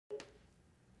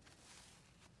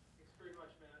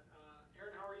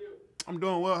I'm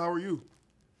doing well. How are you?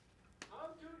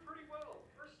 I'm doing pretty well.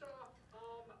 First off,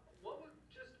 what was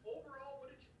just overall,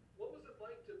 what was it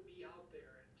like to be out there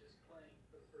and just playing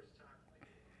for the first time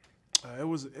like it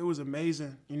was? It was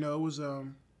amazing. It was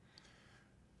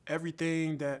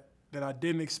everything that I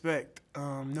didn't expect.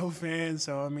 No fans,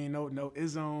 so I mean, no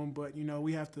zone, but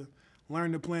we have to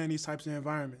learn to play in these types of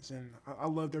environments, and I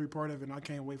loved every part of it. And I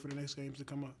can't wait for the next games to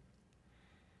come up.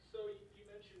 So you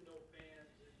mentioned no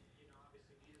fans, and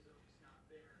obviously the is not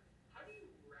there. How do you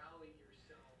rally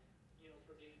yourself,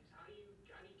 for games? How do you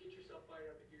get yourself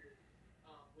fired up if you're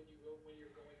when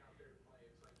you're going out there to play?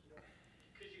 It's like you don't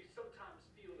because you sometimes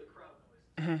feel the crowd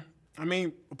noises. I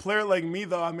mean, a player like me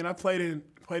though, I mean, I played in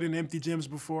empty gyms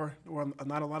before, where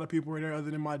not a lot of people were there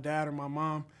other than my dad or my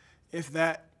mom, if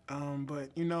that. But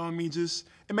I mean, just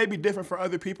it may be different for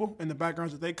other people in the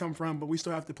backgrounds that they come from, but we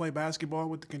still have to play basketball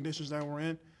with the conditions that we're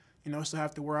in. Still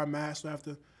have to wear our masks, still have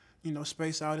to,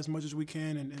 space out as much as we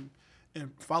can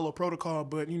and follow protocol.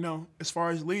 But as far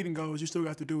as leading goes, you still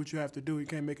have to do what you have to do. You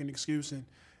can't make an excuse and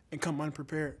come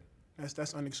unprepared.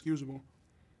 That's unexcusable.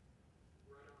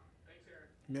 Right on. Thanks, Aaron.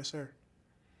 Yes, sir.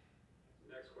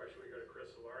 Next question, we go to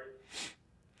Chris Solari.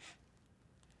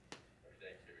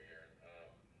 Thanks, Aaron.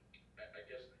 I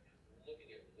guess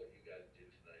looking at what you guys did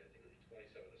tonight, I think it was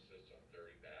 27 assists on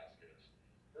 30 baskets.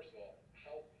 First of all,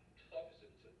 how tough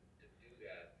is it to do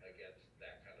that against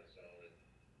that kind of zone?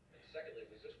 And secondly,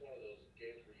 was this one of those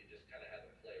games where you just kind of had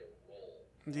to play a role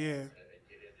Yeah. and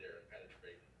get in there and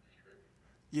penetrate and distribute?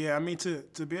 Yeah, I mean,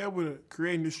 to be able to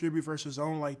create and distribute versus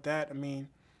zone like that, I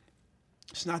mean,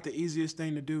 it's not the easiest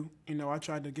thing to do. I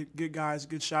tried to get guys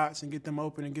good shots and get them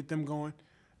open and get them going.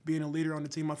 Being a leader on the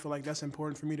team, I feel like that's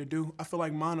important for me to do. I feel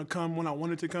like mine will come when I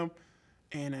want it to come,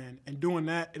 and doing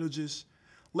that, it'll just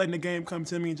letting the game come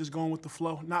to me and just going with the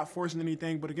flow, not forcing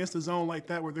anything. But against a zone like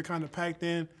that where they're kind of packed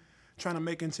in, trying to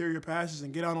make interior passes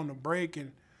and get out on the break,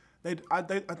 and I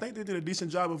think they did a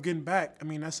decent job of getting back. I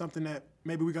mean, that's something that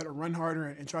maybe we got to run harder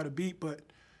and try to beat. But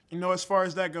as far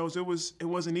as that goes, it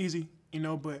wasn't easy.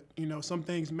 But some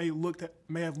things may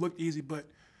have looked easy, but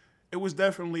it was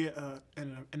definitely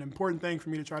an important thing for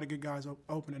me to try to get guys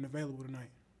open and available tonight.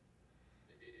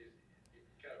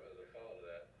 Kind of as a follow to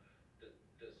that,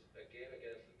 does a game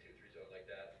against the 2-3 zone like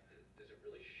that, does it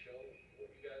really show what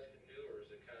you guys can do, or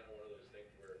is it kind of one of those things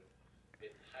where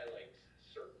it highlights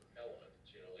certain elements?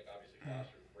 Like obviously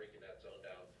Foster's breaking that zone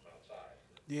down from outside.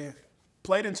 Yeah,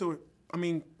 played into it. I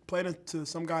mean, played into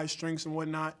some guys' strengths and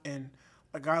whatnot, and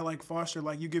a guy like Foster,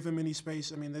 like you give him any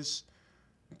space, I mean,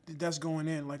 that's going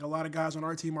in. Like a lot of guys on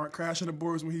our team aren't crashing the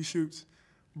boards when he shoots,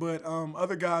 but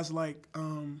other guys like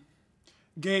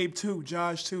Gabe too,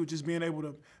 Josh too, just being able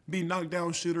to be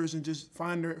knockdown shooters and just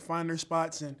find their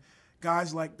spots, and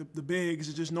guys like the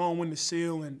bigs, just knowing when to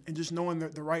seal and just knowing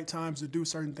the right times to do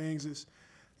certain things is,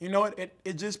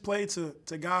 it just played to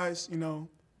guys,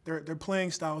 their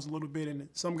playing styles a little bit, and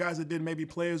some guys that didn't maybe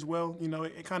play as well,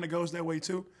 it kind of goes that way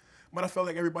too. But I felt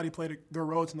like everybody played their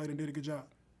role tonight and did a good job.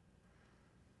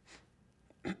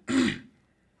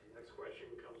 Next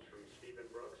question comes from Stephen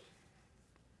Brooks.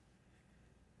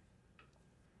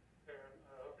 Aaron,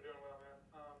 I hope you're doing well, man.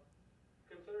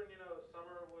 Considering,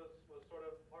 summer was sort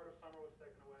of, part of summer was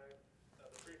taken away. The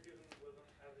preseason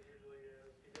wasn't as it usually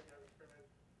is. You didn't have a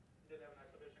scrimmage. You didn't have an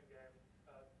exhibition game.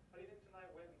 How do you think tonight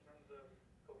went in terms of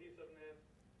cohesiveness,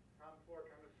 on-floor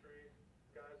chemistry,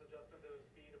 guys adjusting to the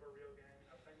speed of a real game,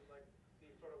 things like you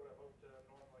sort of would have hoped to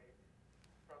normally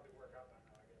probably work out by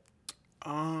now, I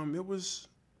guess? It was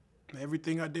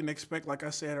everything I didn't expect. Like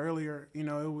I said earlier, it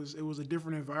was a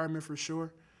different environment for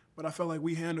sure. But I felt like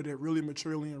we handled it really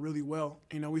maturely and really well.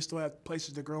 We still have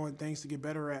places to grow and things to get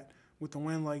better at with a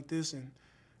win like this, and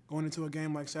going into a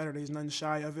game like Saturday is nothing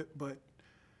shy of it. But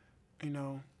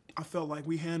I felt like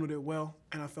we handled it well,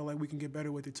 and I felt like we can get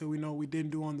better with it too. We know what we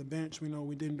didn't do on the bench. We know what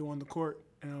we didn't do on the court.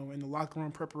 In the locker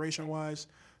room preparation-wise,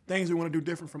 things we want to do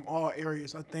different from all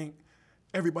areas. I think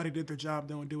everybody did their job,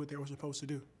 they did what they were supposed to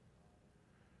do.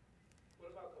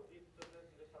 What about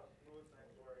cohesiveness and just how smooth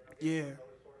things were? Yeah. That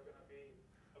was sort of going to be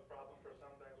a problem for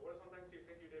some things. What are some things you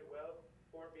think you did well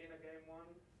for it being a game one?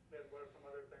 Then what are some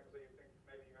other things that you think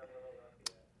maybe you have a little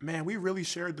rusty at? Man, we really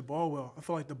shared the ball well. I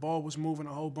feel like the ball was moving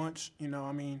a whole bunch, I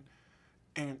mean,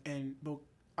 but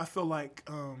I feel like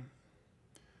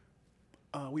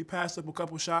we passed up a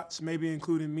couple shots, maybe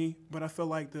including me, but I feel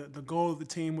like the goal of the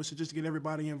team was to just get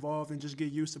everybody involved and just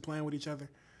get used to playing with each other.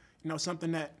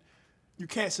 Something that you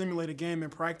can't simulate a game in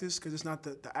practice because it's not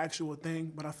the actual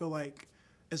thing, but I feel like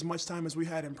as much time as we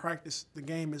had in practice, the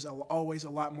game is always a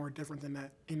lot more different than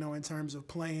that, in terms of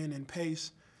playing and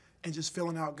pace and just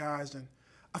filling out guys. And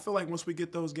I feel like once we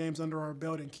get those games under our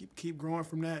belt and keep growing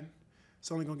from that, it's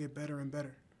only gonna get better and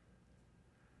better.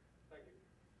 Thank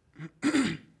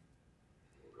you.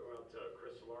 We'll go out to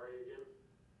Chris Solari again.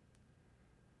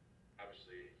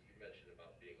 Obviously, you mentioned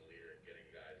about being a leader and getting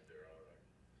guys their own.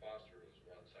 Foster was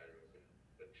one side of it,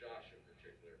 but Josh in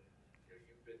particular,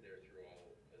 you've been there through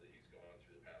all that he's gone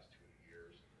through the past 2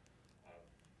 years.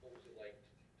 What was it like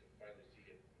to finally see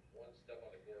him, one, step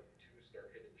on the court, two, start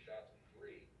hitting shots, and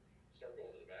three, start going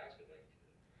to the basket? Like,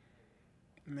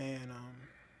 Man,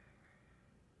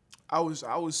 I was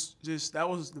just, that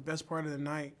was the best part of the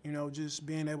night, just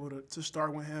being able to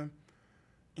start with him,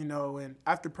 and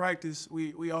after practice,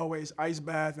 we always ice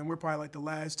bath, and we're probably like the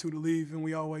last two to leave, and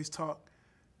we always talk.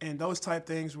 And those type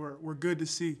things were good to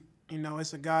see.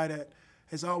 It's a guy that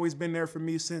has always been there for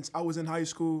me since I was in high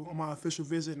school on my official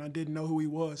visit, and I didn't know who he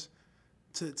was,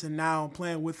 to now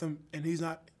playing with him, and he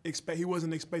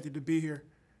wasn't expected to be here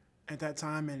at that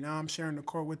time, and now I'm sharing the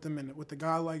court with him, and with a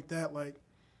guy like that, like,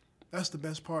 that's the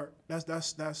best part. That's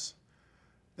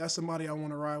somebody I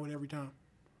want to ride with every time.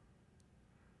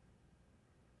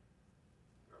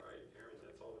 All right, Aaron,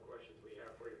 that's all the questions we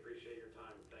have for you. Appreciate your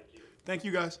time. Thank you. Thank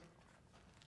you, guys.